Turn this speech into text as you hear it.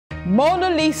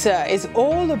Monalisa is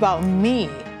all about me.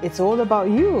 It's all about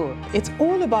you. It's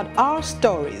all about our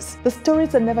stories. The stories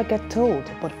that never get told,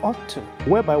 but ought to.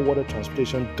 Whereby water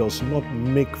transportation does not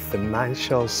make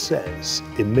financial sense,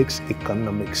 it makes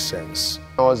economic sense.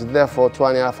 I was there for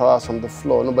 2.5 hours on the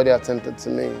floor. Nobody attended to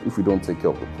me. If we don't take care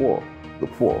of the poor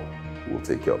will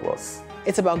take care of us.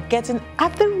 It's about getting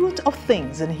at the root of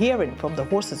things and hearing from the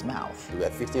horse's mouth. We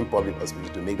have 15 public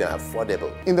hospitals to make them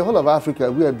affordable. In the whole of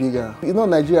Africa, we are bigger. You know,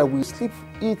 Nigeria, we sleep,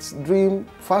 eat, dream,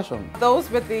 fashion. Those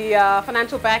with the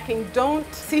financial backing don't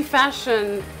see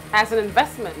fashion as an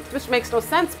investment, which makes no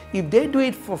sense. If they do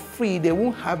it for free, they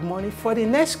won't have money for the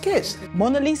next case.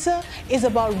 Monalisa is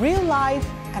about real life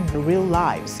and real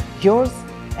lives, yours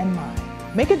and mine.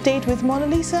 Make a date with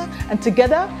Monalisa, and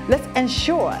together, let's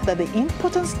ensure that the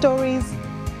important stories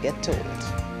get told.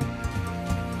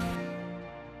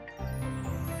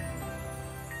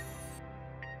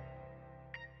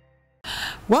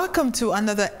 Welcome to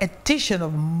another edition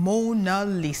of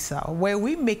Monalisa, where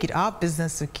we make it our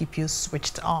business to keep you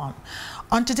switched on.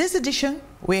 On today's edition,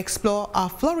 we explore our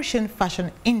flourishing fashion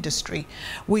industry.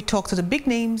 We talk to the big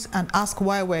names and ask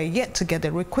why we're yet to get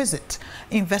the requisite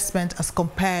investment as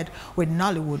compared with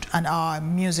Nollywood and our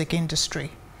music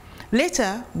industry.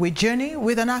 Later, we journey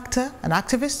with an actor, an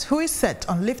activist who is set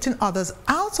on lifting others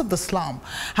out of the slum,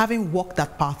 having walked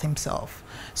that path himself.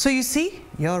 So you see,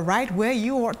 you're right where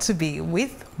you ought to be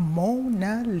with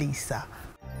Monalisa.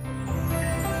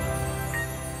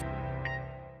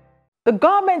 The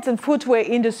garment and footwear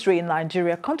industry in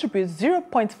Nigeria contributes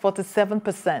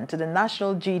 0.47% to the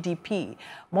national GDP,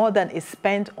 more than is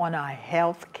spent on our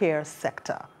healthcare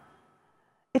sector.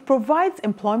 It provides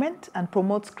employment and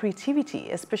promotes creativity,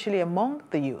 especially among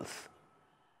the youth.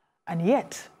 And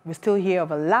yet, we still hear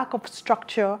of a lack of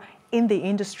structure in the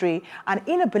industry and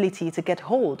inability to get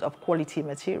hold of quality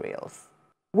materials.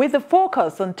 With the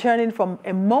focus on turning from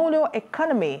a mono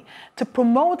economy to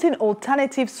promoting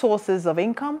alternative sources of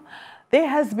income, there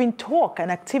has been talk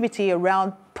and activity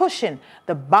around pushing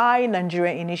the Buy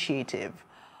Nigeria initiative.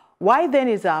 Why then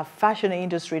is our fashion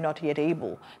industry not yet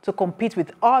able to compete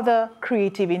with other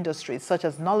creative industries such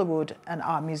as Nollywood and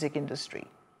our music industry?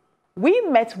 We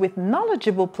met with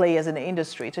knowledgeable players in the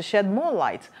industry to shed more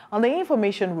light on the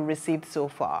information we received so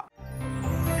far.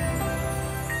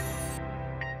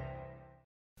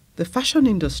 The fashion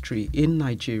industry in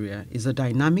Nigeria is a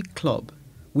dynamic club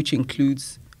which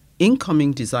includes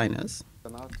incoming designers,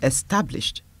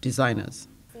 established designers,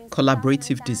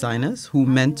 collaborative designers who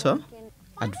mentor,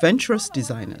 adventurous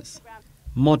designers,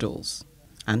 models,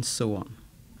 and so on.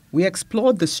 We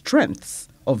explored the strengths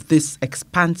of this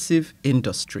expansive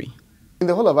industry. In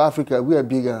the whole of Africa, we are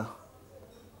bigger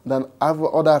than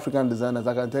other African designers.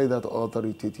 I can tell you that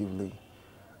authoritatively.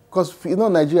 Because, you know,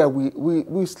 Nigeria,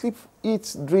 we sleep,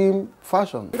 eat, dream,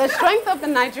 fashion. The strength of the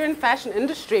Nigerian fashion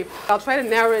industry, I'll try to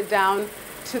narrow it down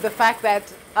to the fact that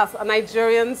us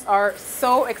Nigerians are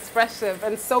so expressive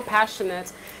and so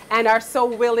passionate and are so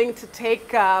willing to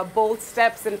take bold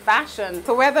steps in fashion.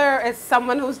 So whether it's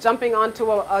someone who's jumping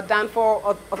onto a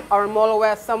Danfo or a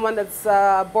Molowe, someone that's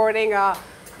boarding a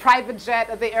private jet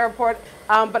at the airport,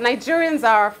 but Nigerians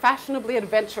are fashionably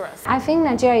adventurous. I think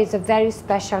Nigeria is a very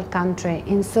special country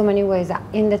in so many ways.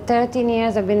 In the 13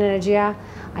 years I've been in Nigeria,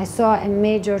 I saw a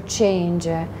major change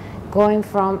going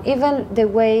from even the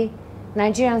way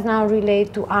Nigerians now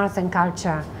relate to art and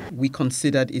culture. We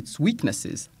considered its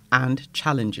weaknesses and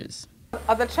challenges.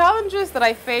 The challenges that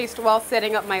I faced while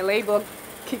setting up my label,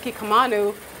 Kiki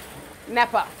Kamanu,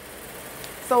 NEPA,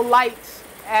 so light,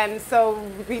 and so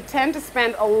we tend to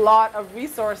spend a lot of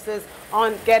resources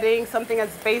on getting something as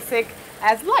basic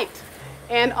as light,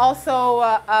 and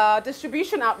also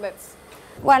distribution outlets.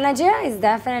 Well, Nigeria is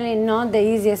definitely not the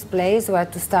easiest place where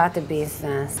to start a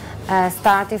business.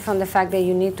 Starting from the fact that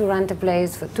you need to rent a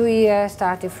place for 2 years,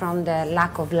 starting from the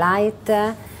lack of light,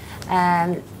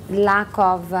 lack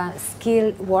of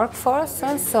skilled workforce,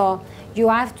 so you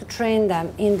have to train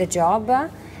them in the job,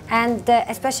 and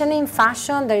especially in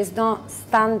fashion there is no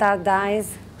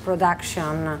standardized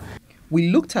production. We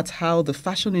looked at how the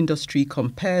fashion industry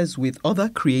compares with other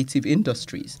creative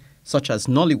industries such as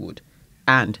Nollywood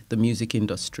and the music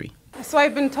industry. So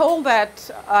I've been told that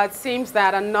it seems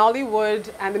that Nollywood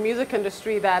and the music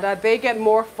industry, that they get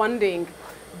more funding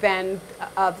than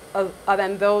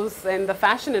those in the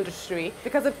fashion industry,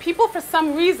 because if people for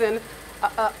some reason,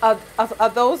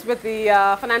 those with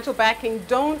the financial backing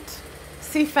don't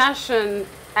see fashion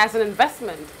as an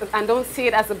investment and don't see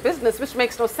it as a business, which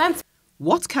makes no sense.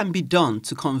 What can be done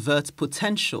to convert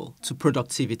potential to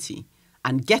productivity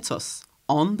and get us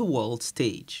on the world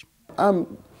stage?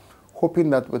 I'm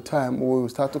hoping that with time we will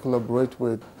start to collaborate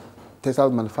with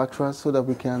textile manufacturers so that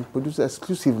we can produce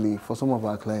exclusively for some of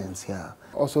our clients here.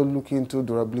 Also look into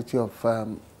durability of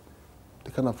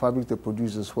the kind of fabric they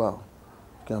produce as well.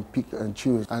 You can pick and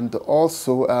choose. And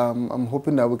also, I'm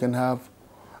hoping that we can have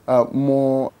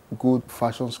more good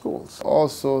fashion schools.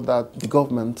 Also that the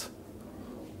government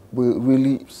will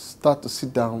really start to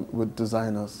sit down with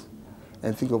designers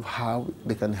and think of how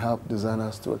they can help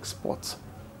designers to export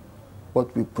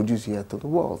what we produce here to the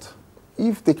world.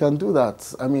 If they can do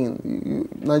that, I mean,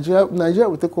 Nigeria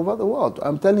will take over the world.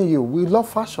 I'm telling you, we love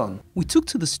fashion. We took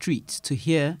to the streets to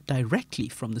hear directly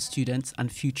from the students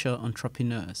and future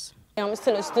entrepreneurs. I'm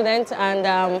still a student, and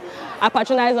I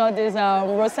patronize all these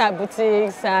roadside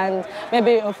boutiques and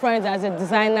maybe a friend as a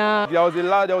designer. There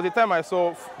was a time I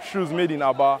saw shoes made in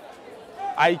Aba.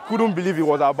 I couldn't believe it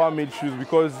was Aba made shoes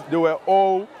because they were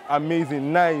all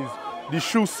amazing, nice. The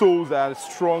shoe soles are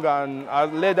strong and our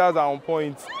leathers are on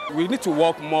point. We need to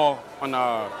work more on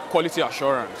our quality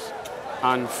assurance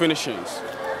and finishings.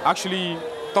 Actually,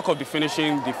 talk of the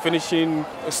finishing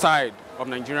side of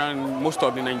most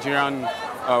of the Nigerian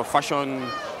fashion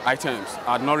items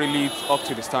are not really up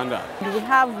to the standard. We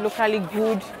have locally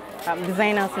good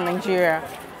designers in Nigeria.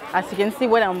 As you can see,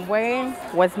 what I'm wearing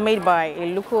was made by a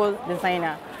local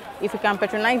designer. If we can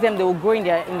patronize them, they will grow in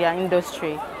their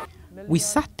industry. We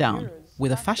sat down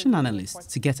with a fashion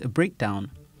analyst to get a breakdown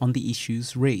on the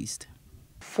issues raised.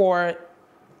 For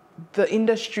the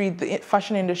industry, the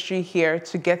fashion industry here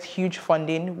to get huge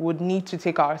funding, would need to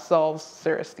take ourselves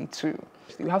seriously too.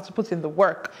 We have to put in the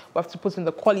work, we have to put in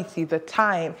the quality, the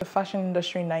time. The fashion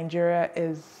industry in Nigeria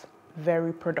is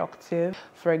very productive.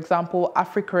 For example,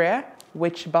 Africarear,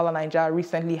 which Bala Nigeria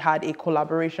recently had a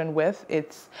collaboration with.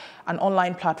 It's an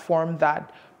online platform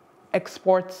that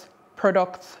exports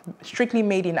products, strictly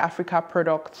made in Africa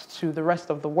products, to the rest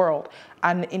of the world.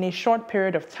 And in a short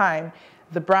period of time,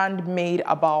 the brand made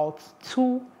about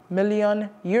 2 million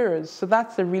euros. So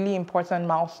that's a really important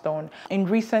milestone. In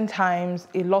recent times,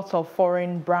 a lot of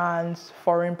foreign brands,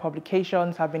 foreign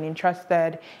publications have been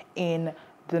interested in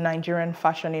the Nigerian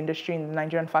fashion industry, in the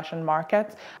Nigerian fashion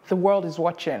market. The world is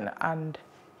watching and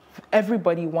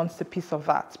everybody wants a piece of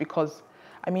that because,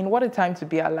 I mean, what a time to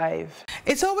be alive.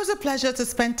 It's always a pleasure to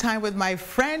spend time with my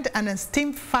friend and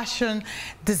esteemed fashion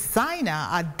designer,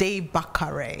 Ade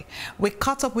Bakare. We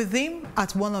caught up with him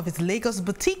at one of his Lagos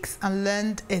boutiques and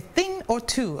learned a thing or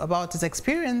two about his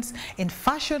experience in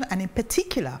fashion and in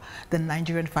particular, the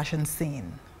Nigerian fashion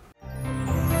scene.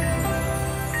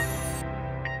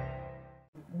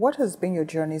 What has been your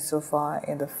journey so far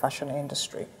in the fashion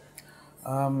industry?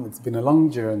 It's been a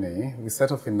long journey. We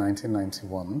set off in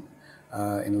 1991.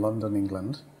 In London,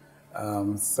 England.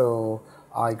 So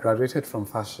I graduated from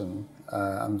fashion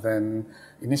and then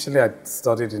initially I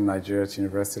studied in Nigeria at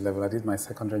university level. I did my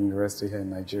secondary university here in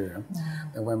Nigeria.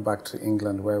 I went back to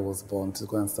England where I was born to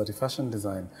go and study fashion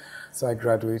design. So I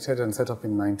graduated and set up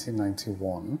in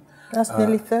 1991. That's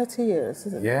nearly 30 years,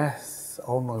 isn't it? Yes,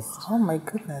 almost. Oh my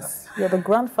goodness. You're the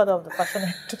grandfather of the fashion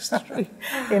industry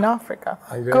in Africa.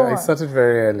 I started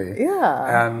very early.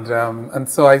 Yeah. And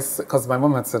so because my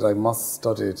mom had said I must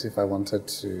study it if I wanted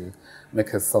to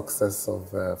make a success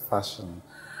of fashion.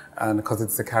 And because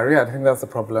it's a career, I think that's the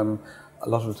problem a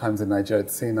lot of times in Nigeria,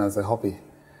 it's seen as a hobby.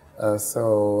 It's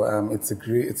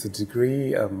a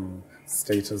degree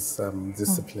status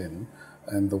discipline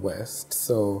in the West.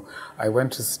 So I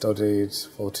went to study it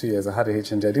for 2 years. I had a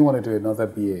HND. I didn't want to do another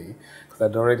BA because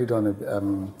I'd already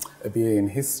done a BA in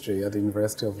history at the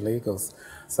University of Lagos.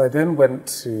 So I then went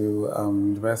to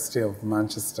University of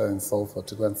Manchester in Salford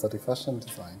to go and study fashion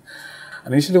design.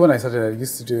 And initially when I started, I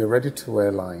used to do a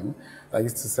ready-to-wear line. I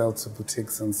used to sell to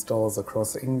boutiques and stores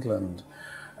across England.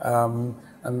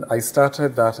 And I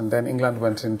started that, and then England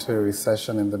went into a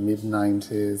recession in the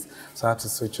mid-90s, so I had to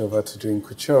switch over to doing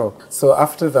couture. So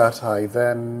after that, I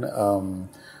then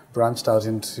branched out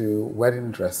into wedding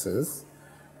dresses,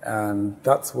 and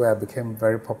that's where I became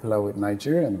very popular with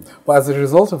Nigerians. But as a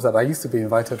result of that, I used to be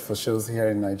invited for shows here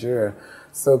in Nigeria.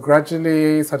 So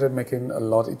gradually started making a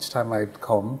lot each time I'd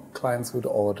come. Clients would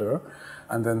order,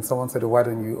 and then someone said, why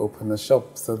don't you open a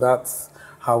shop? So that's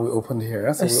how we opened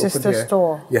here. So a sister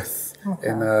store? Yes, okay.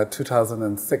 In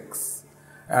 2006.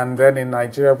 And then in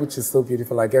Nigeria, which is so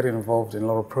beautiful, I get involved in a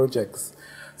lot of projects.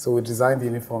 So we designed the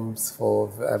uniforms for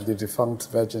the defunct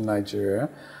Virgin Nigeria,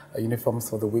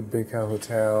 uniforms for the Whitbaker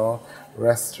Hotel,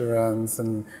 restaurants,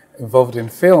 and involved in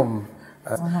film.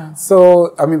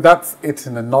 So, I mean, that's it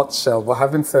in a nutshell. But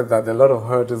having said that, there are a lot of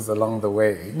hurdles along the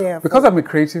way. Yeah, because I'm a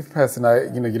creative person,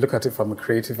 you look at it from a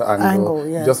creative angle.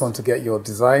 Yes. You just want to get your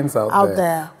designs out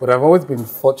there. But I've always been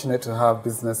fortunate to have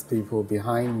business people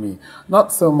behind me.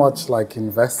 Not so much like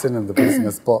investing in the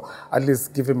business, but at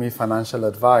least giving me financial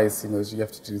advice. You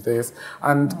have to do this.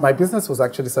 And my business was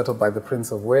actually set up by the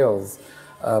Prince of Wales.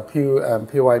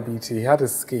 PYBT, he had a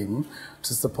scheme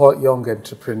to support young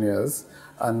entrepreneurs.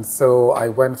 And so I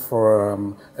went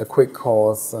for a quick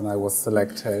course and I was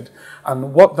selected.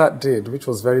 And what that did, which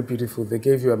was very beautiful, they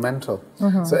gave you a mentor.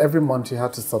 So every month you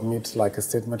had to submit like a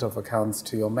statement of accounts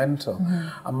to your mentor.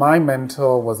 And my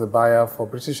mentor was a buyer for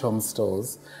British Home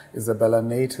Stores, Isabella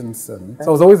Nathanson. So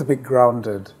I was always a bit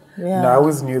grounded. Yeah. I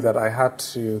always knew that I had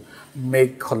to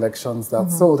make collections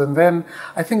that sold. And then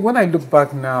I think when I look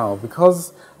back now,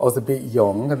 because I was a bit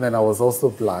young and then I was also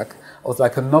black, I was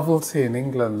like a novelty in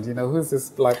England. Who's this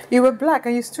black? You were black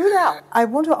and you stood out. I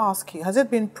want to ask you, has it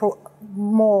been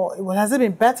has it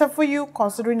been better for you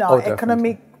considering our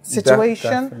economic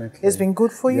situation? Definitely. It's been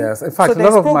good for you? Yes. In fact, a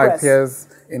lot of my peers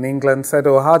in England said,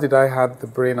 how did I have the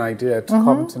brain idea to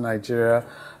come to Nigeria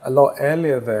a lot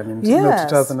earlier than in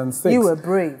 2006. You were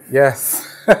brave. Yes.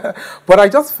 But I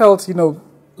just felt,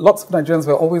 lots of Nigerians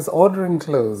were always ordering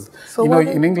clothes. So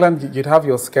in England, you'd have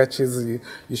your sketches,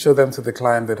 you show them to the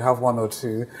client, they'd have one or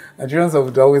two. Nigerians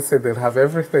would always say they'd have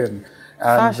everything.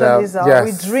 And, fashion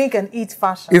is we drink and eat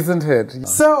fashion. Isn't it?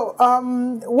 So,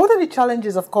 what are the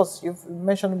challenges? Of course, you've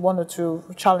mentioned one or two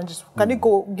challenges. Can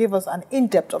you give us an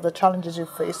in-depth of the challenges you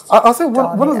faced? I'll say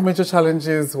one of the major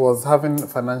challenges was having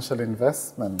financial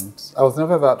investment. I was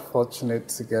never that fortunate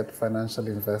to get financial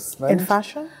investment. In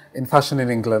fashion? In fashion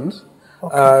in England.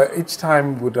 Okay. Each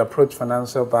time we'd approach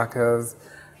financial backers.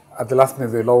 At the last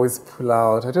minute, they'll always pull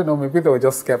out. I don't know, maybe they were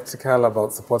just skeptical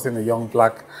about supporting a young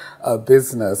black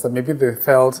business. And maybe they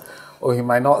felt, he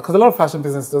might not, because a lot of fashion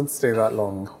businesses don't stay that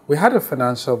long. We had a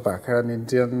financial backer, an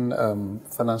Indian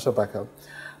financial backer.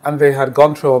 And they had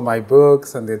gone through all my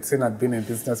books and they'd seen I'd been in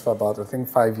business for about, I think,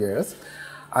 5 years.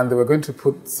 And they were going to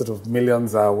put sort of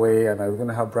millions our way and I was going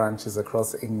to have branches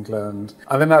across England.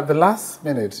 And then at the last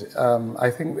minute,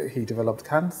 I think that he developed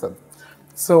cancer.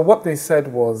 So what they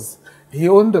said was, he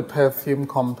owned a perfume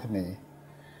company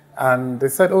and they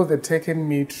said, they'd taken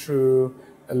me through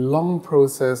a long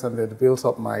process and they'd built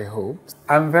up my hopes.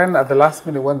 And then at the last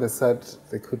minute when they said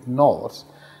they could not,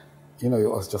 it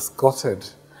was just gutted.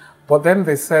 But then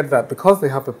they said that because they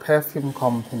have a perfume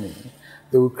company,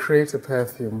 they would create a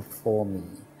perfume for me.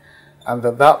 And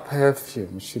that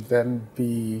perfume should then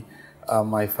be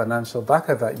my financial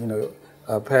backer that,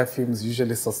 perfumes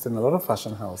usually sustain a lot of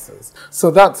fashion houses.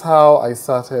 So that's how I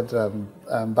started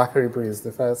Bakari Breeze,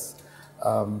 the first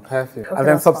perfume. Okay, and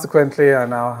then subsequently, I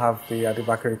now have the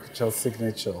Adibakari Couture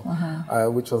Signature,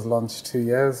 which was launched 2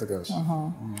 years ago.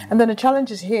 And then the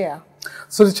challenges here?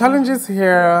 So the challenges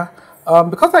here,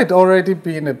 because I'd already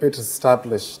been a bit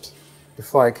established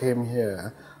before I came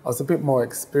here, I was a bit more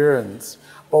experienced.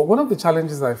 But one of the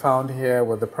challenges I found here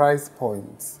were the price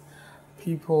points.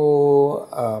 People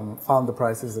found the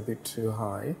prices a bit too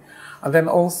high. And then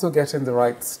also getting the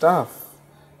right staff.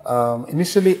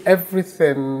 Initially,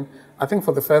 everything, I think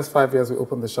for the first 5 years we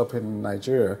opened the shop in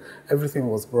Nigeria, everything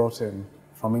was brought in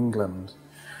from England.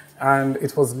 And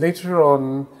it was later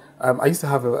on, I used to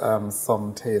have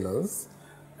some tailors,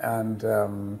 and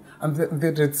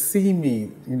they'd see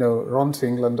me, run to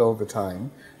England all the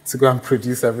time to go and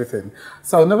produce everything.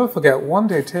 So I'll never forget, one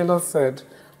day Taylor said,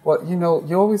 well, you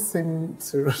always seem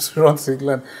to run to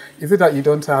England. Is it that you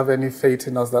don't have any faith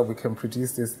in us that we can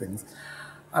produce these things?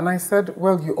 And I said,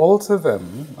 well, you alter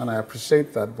them, and I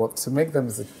appreciate that, but to make them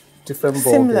is a different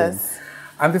ballgame.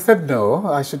 And they said, no,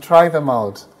 I should try them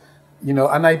out,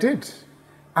 and I did.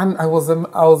 And I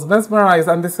was mesmerized,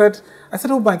 and I said,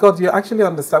 oh my God, you actually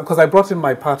understand, because I brought in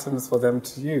my patterns for them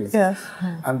to use. Yes.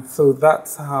 And so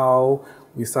that's how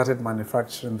we started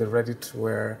manufacturing the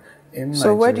ready-to-wear in Nigeria.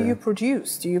 So where do you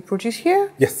produce? Do you produce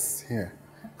here? Yes, here.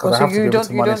 Because I have to be able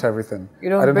to monitor everything. You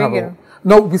don't bring in?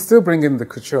 No, we still bring in the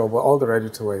couture, but all the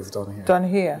ready-to-wear is done here. Done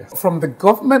here. Yes. From the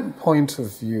government point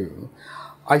of view,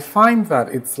 I find that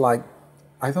it's like,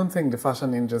 I don't think the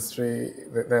fashion industry,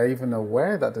 they're even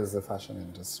aware that there's a fashion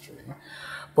industry.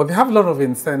 But they have a lot of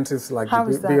incentives like How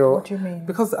is that? What do you mean?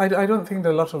 Because I don't think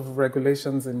there are a lot of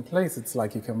regulations in place. It's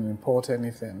like you can import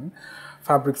anything.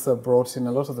 Fabrics are brought in.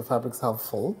 A lot of the fabrics have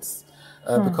faults.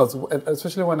 Because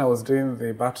especially when I was doing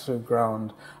the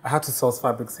battleground, I had to source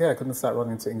fabrics here. I couldn't start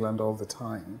running to England all the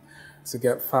time to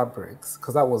get fabrics,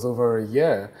 because that was over a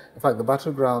year. In fact, the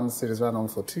battleground series ran on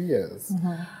for 2 years.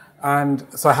 And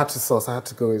so I had to source. I had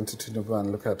to go into Tinubu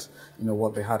and look at,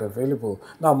 what they had available.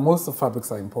 Now, most of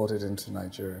fabrics are imported into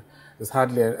Nigeria. There's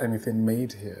hardly anything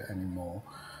made here anymore.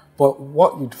 But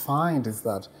what you'd find is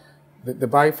that they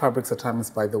buy fabrics at times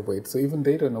by the weight, so even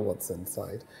they don't know what's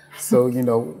inside. So,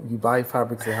 you buy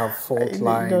fabrics, they have fault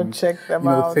lines, don't check them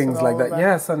out, things like that. that.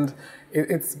 Yes, and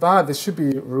it's bad. There should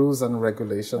be rules and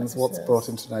regulations. What's brought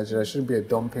into Nigeria shouldn't be a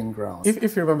dumping ground.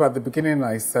 If you remember at the beginning,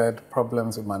 I said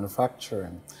problems with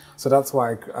manufacturing. So that's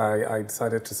why I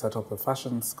decided to set up a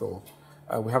fashion school.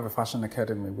 We have a fashion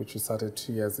academy, which we started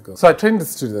 2 years ago. So I train the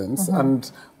students,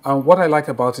 and what I like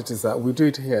about it is that we do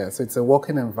it here. So it's a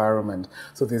working environment.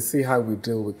 So they see how we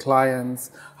deal with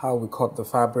clients, how we cut the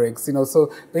fabrics,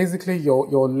 So basically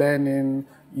you're learning,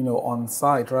 on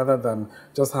site rather than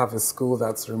just have a school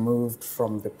that's removed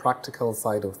from the practical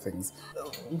side of things.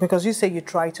 Because you say you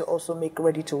try to also make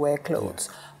ready-to-wear clothes.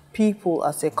 Yeah. People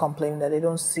are still complaining that they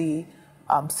don't see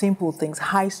simple things,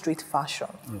 high street fashion.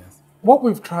 Yes. What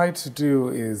we've tried to do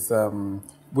is,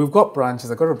 we've got branches.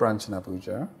 I've got a branch in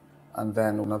Abuja and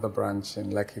then another branch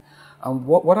in Lekki. And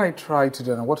what I try to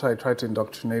do and what I try to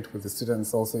indoctrinate with the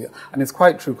students also, and it's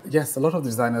quite true, yes, a lot of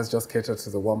designers just cater to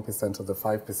the 1% or the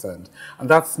 5%. And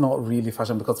that's not really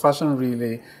fashion, because fashion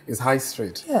really is high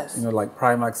street. Yes. Like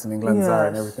Primarks in England, Zara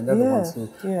and everything. They're the ones who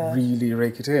really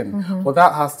rake it in. But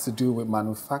that has to do with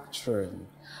manufacturing.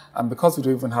 And because we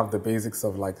don't even have the basics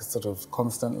of like sort of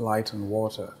constant light and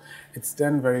water, it's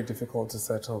then very difficult to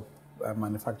set up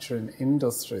manufacturing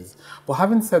industries. But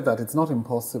having said that, it's not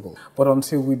impossible. But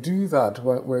until we do that,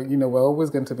 we're always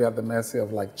going to be at the mercy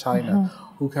of like China,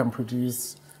 who can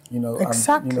produce,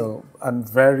 and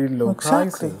very low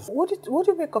prices. What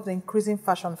do you make of the increasing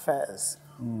fashion fairs?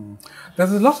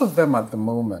 There's a lot of them at the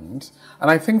moment, and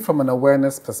I think from an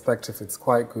awareness perspective it's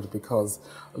quite good, because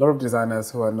a lot of designers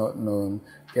who are not known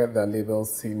get their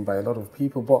labels seen by a lot of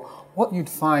people. But what you'd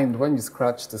find when you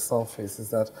scratch the surface is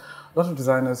that a lot of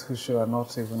designers who show are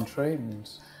not even trained.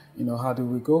 How do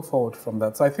we go forward from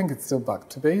that? So I think it's still back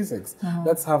to basics.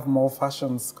 Let's have more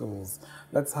fashion schools.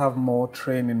 Let's have more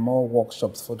training, more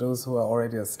workshops for those who are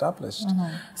already established.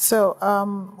 So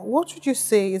what would you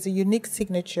say is a unique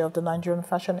signature of the Nigerian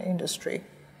fashion industry?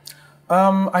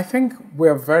 I think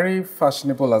we're very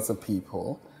fashionable as a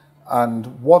people. And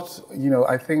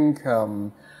I think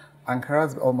Ankara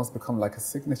has almost become like a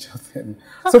signature thing.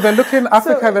 So they're looking at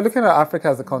Africa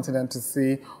as a continent to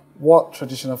see what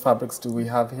traditional fabrics do we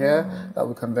have here that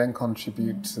we can then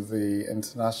contribute to the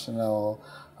international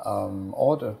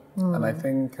order. And I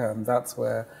think that's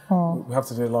where we have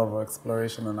to do a lot of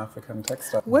exploration on African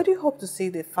textiles. Where do you hope to see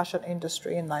the fashion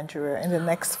industry in Nigeria in the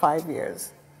next 5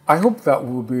 years? I hope that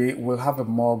we'll have a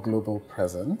more global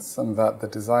presence, and that the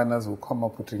designers will come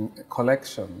up with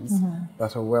collections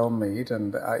that are well made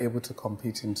and are able to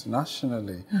compete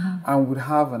internationally, and would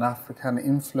have an African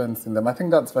influence in them. I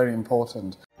think that's very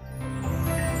important.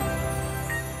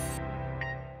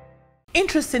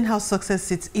 Interesting how success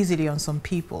sits easily on some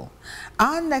people.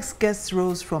 Our next guest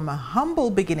rose from a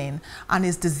humble beginning and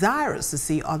is desirous to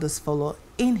see others follow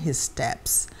in his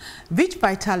steps. Vich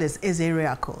Vitalis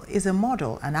Ezeriako is a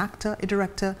model, an actor, a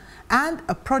director, and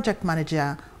a project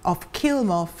manager of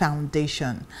Kilmore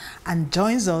Foundation, and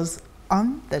joins us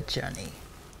on the journey.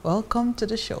 Welcome to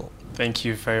the show. Thank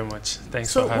you very much.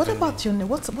 Thanks for having me. So what about your name?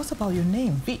 What's about your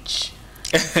name, Vich?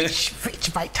 Vich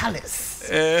Vitalis.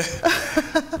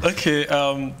 Okay,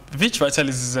 Vich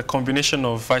Vitalis is a combination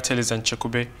of Vitalis and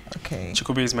Chekube. Okay.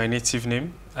 Chekube is my native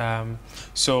name.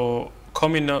 So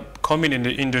coming in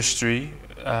the industry,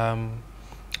 I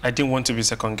didn't want to be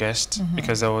second guessed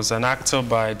because I was an actor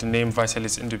by the name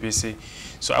Vitalis Ndubisi.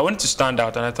 So I wanted to stand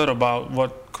out, and I thought about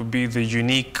what could be the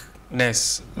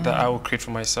uniqueness that I would create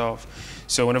for myself.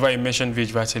 So whenever I mentioned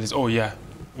Vich Vitalis, oh yeah,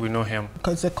 we know him.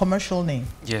 Because it's a commercial name.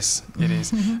 Yes, it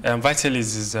is.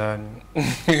 Vitalis is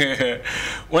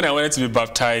when I wanted to be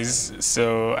baptized.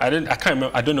 So I can't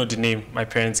remember. I don't know the name my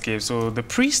parents gave. So the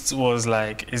priest was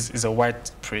like, is a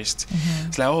white priest.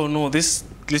 It's like, oh no, this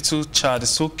little child is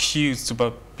so cute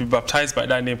to be baptized by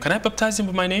that name. Can I baptize him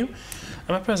with my name? And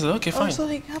my parents said, okay, fine. Oh, so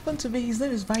he happened to be, his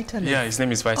name is Vitalis. Yeah, his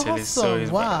name is Vitalis. Awesome.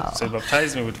 So so he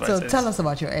baptized me with Vitalis. So tell us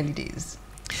about your early days.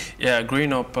 Yeah,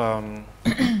 growing up,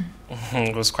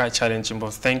 it was quite challenging,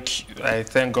 but I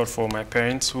thank God for my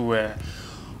parents who were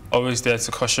always there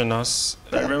to caution us.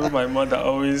 I remember my mother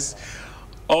always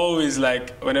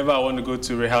like, whenever I want to go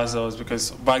to rehearsals,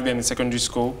 because back then in secondary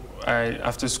school,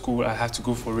 after school I had to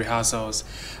go for rehearsals,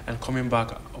 and coming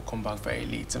back, I'll come back very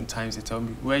late. Sometimes they tell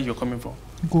me, where you're coming from?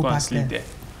 Go and sleep there.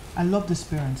 I love these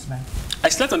parents, man. I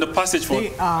slept on the passage for...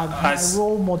 They are my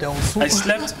role models. I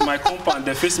slept my compound,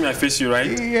 they face me, I face you, right?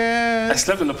 Yeah. I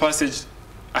slept on the passage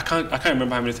I can't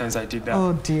remember how many times I did that.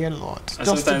 Oh dear Lord. And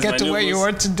just to get to where you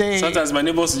are today. Sometimes my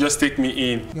neighbors just take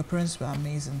me in. Your parents were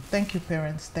amazing. Thank you,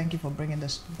 parents. Thank you for bringing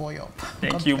this boy up.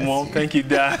 Thank you, Mom. Thank you,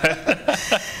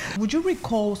 Dad. Would you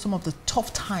recall some of the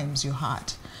tough times you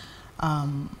had?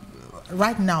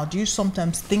 Right now, do you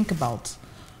sometimes think about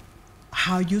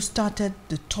how you started,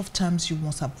 the tough times you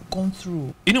must have gone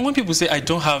through? You know, when people say, I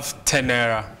don't have 10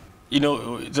 naira, you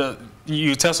know,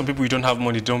 you tell some people you don't have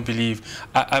money, don't believe.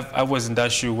 I was in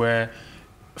that shoe where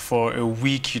for a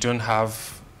week you don't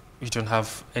have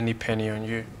any penny on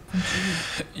you.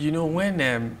 You know,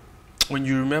 when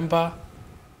you remember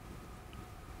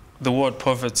the word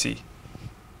poverty,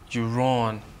 you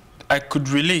run. I could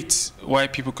relate why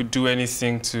people could do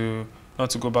anything to not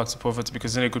to go back to poverty,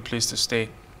 because it's not a good place to stay.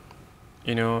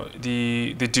 You know,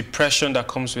 the depression that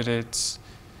comes with it,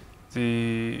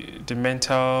 the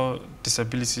mental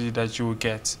disability that you will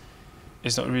get,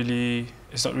 it's not really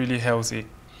healthy.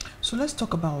 So let's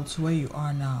talk about where you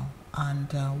are now and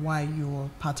why you're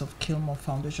part of Kilmore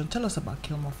Foundation. Tell us about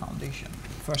Kilmore Foundation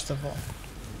first of all.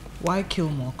 Why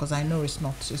Kilmore? Because I know it's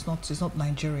not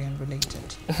Nigerian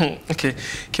related. Okay,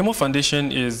 Kilmore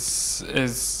Foundation is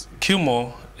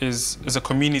a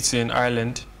community in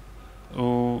Ireland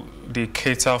who they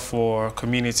cater for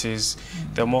communities.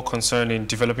 They're more concerned in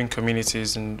developing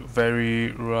communities in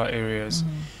very rural areas.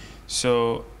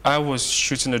 So I was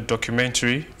shooting a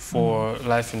documentary for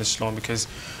Life in the Slum because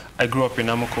I grew up in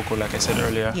Amokoko, like I said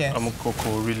earlier. Yes.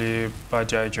 Amokoko, really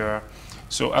Bajajara.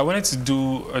 So I wanted to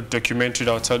do a documentary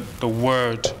that would tell the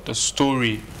word, the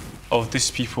story of these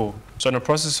people. So in the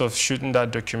process of shooting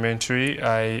that documentary,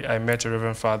 I met a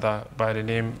Reverend Father by the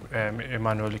name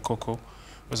Emmanuel Ikoko, who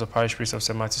was a parish priest of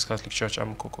St. Martin's Catholic Church,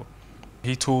 Amokoko.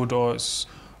 He told us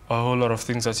a whole lot of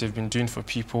things that he's been doing for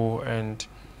people and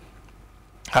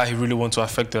how he really wants to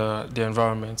affect the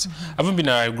environment. I haven't been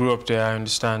there, I grew up there, I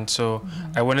understand. So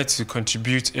I wanted to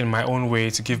contribute in my own way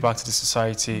to give back to the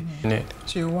society in it.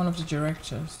 So you're one of the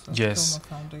directors of Yes.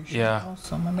 Kilmore Foundation. Yeah.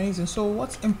 Awesome, amazing. So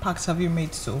what impacts have you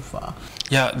made so far?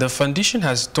 Yeah, the foundation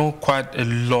has done quite a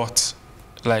lot.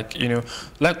 Like, you know,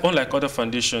 unlike other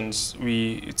foundations,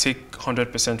 we take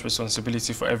 100%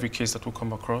 responsibility for every case that we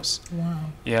come across. Wow.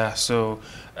 Yeah, so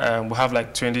we have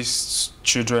like 20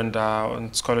 children that are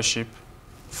on scholarship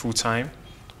full-time.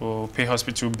 We'll pay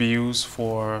hospital bills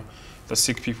for the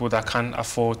sick people that can't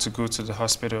afford to go to the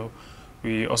hospital.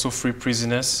 We also free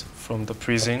prisoners from the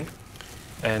prison.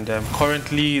 And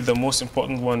currently, the most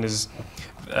important one is,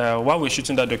 while we're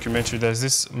shooting that documentary, there's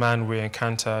this man we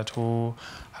encountered who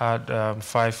had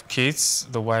 5 kids.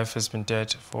 The wife has been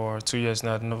dead for 2 years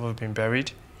now, never been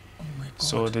buried. Oh my God.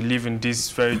 So they live in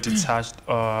this very detached,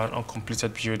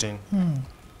 uncompleted building.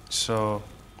 So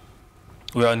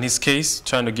we are in his case,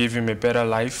 trying to give him a better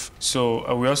life.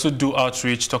 So we also do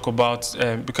outreach, talk about,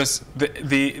 because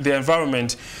the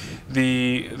environment,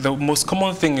 the most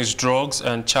common thing is drugs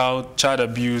and child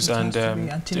abuse and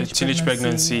teenage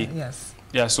pregnancy. Yes.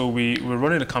 Yeah, so we're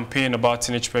running a campaign about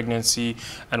teenage pregnancy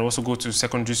and also go to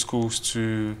secondary schools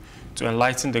to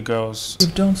enlighten the girls.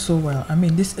 You've done so well. I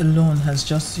mean, this alone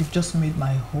you've just made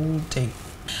my whole day.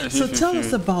 So tell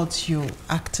us about your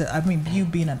actor, you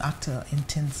being an actor in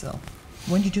Tinsel.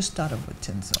 When did you start off with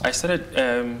Tinsel? I started,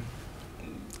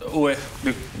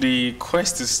 the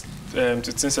quest is to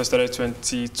Tinsel started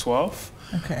 2012.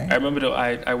 Okay. I remember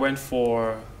I went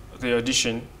for the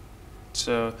audition,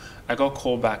 so I got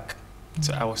called back.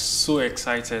 So I was so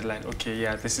excited, like, okay,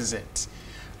 yeah, this is it.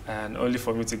 And only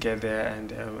for me to get there,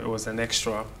 and it was an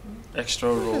extra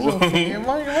role. Okay.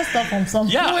 Well, you must start from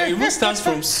somewhere. Yeah, it must start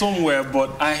from somewhere,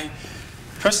 but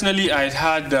personally,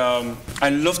 I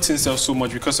loved Tinsel so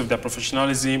much because of their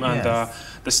professionalism and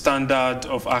the standard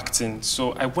of acting.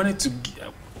 So I wanted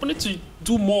to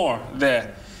do more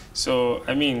there. So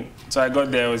I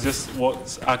got there. I was just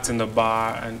acting the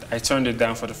bar, and I turned it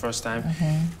down for the first time.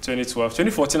 2012,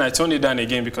 2014, I turned it down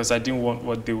again because I didn't want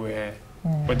what they were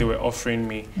offering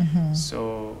me.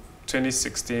 So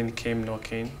 2016 came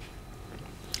knocking,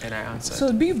 and I answered.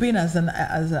 So being as an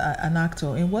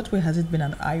actor, in what way has it been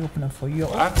an eye opener for you?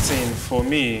 Acting for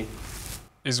me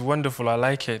is wonderful. I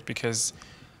like it because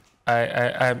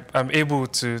I'm able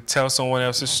to tell someone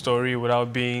else's story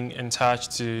without being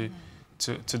attached to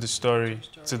the story,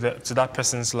 to that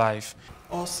person's life.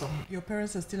 Awesome. Your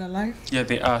parents are still alive? Yeah,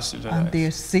 they are still alive. And they're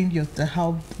seeing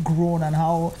how grown and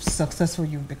how successful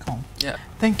you've become. Yeah.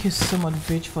 Thank you so much,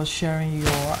 Vich, for sharing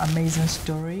your amazing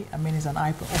story. It's an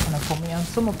eye-opener for me and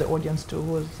some of the audience too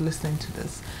who is listening to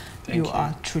this. You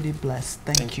are truly blessed.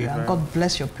 Thank you. And God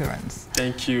bless your parents.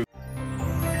 Thank you.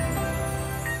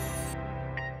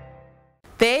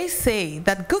 This say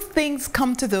that good things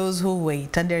come to those who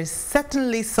wait, and there is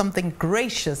certainly something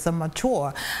gracious and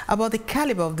mature about the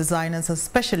caliber of designers and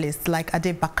specialists like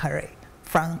Ade Bakare,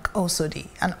 Frank Osodi,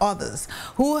 and others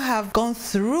who have gone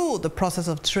through the process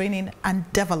of training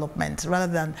and development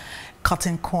rather than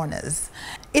cutting corners.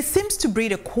 It seems to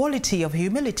breed a quality of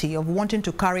humility, of wanting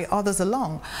to carry others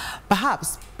along,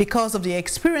 perhaps because of the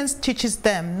experience teaches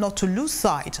them not to lose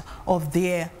sight of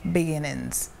their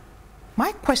beginnings.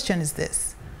 My question is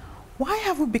this: why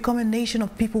have we become a nation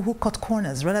of people who cut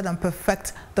corners rather than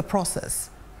perfect the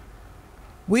process?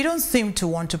 We don't seem to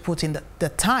want to put in the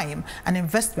time and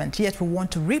investment, yet we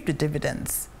want to reap the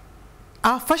dividends.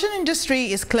 Our fashion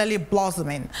industry is clearly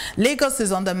blossoming. Lagos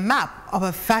is on the map of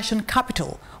a fashion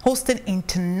capital, hosting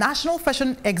international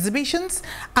fashion exhibitions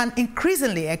and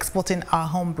increasingly exporting our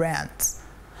home brands.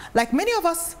 Like many of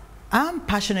us, I'm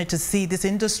passionate to see this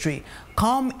industry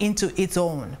come into its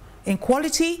own, in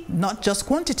quality, not just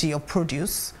quantity of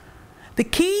produce. The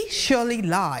key surely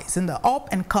lies in the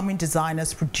up-and-coming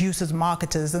designers, producers,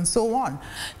 marketers, and so on.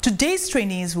 Today's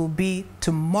trainees will be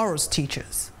tomorrow's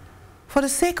teachers. For the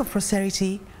sake of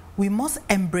prosperity, we must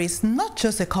embrace not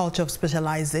just a culture of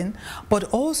specializing, but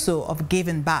also of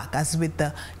giving back, as with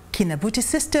the Kinabuti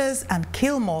Sisters and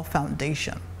Kilmore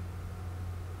Foundation.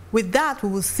 With that, we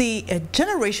will see a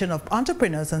generation of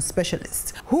entrepreneurs and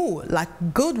specialists who,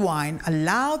 like good wine,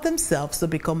 allow themselves to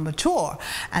become mature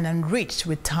and enriched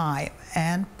with time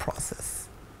and process.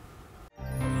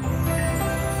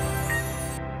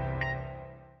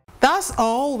 That's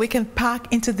all we can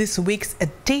pack into this week's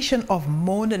edition of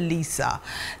Mona Lisa.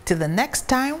 Till the next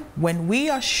time, when we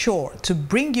are sure to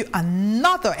bring you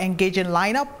another engaging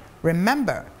lineup,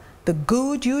 remember, the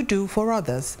good you do for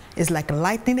others is like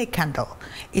lighting a candle.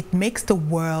 It makes the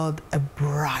world a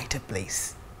brighter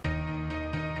place.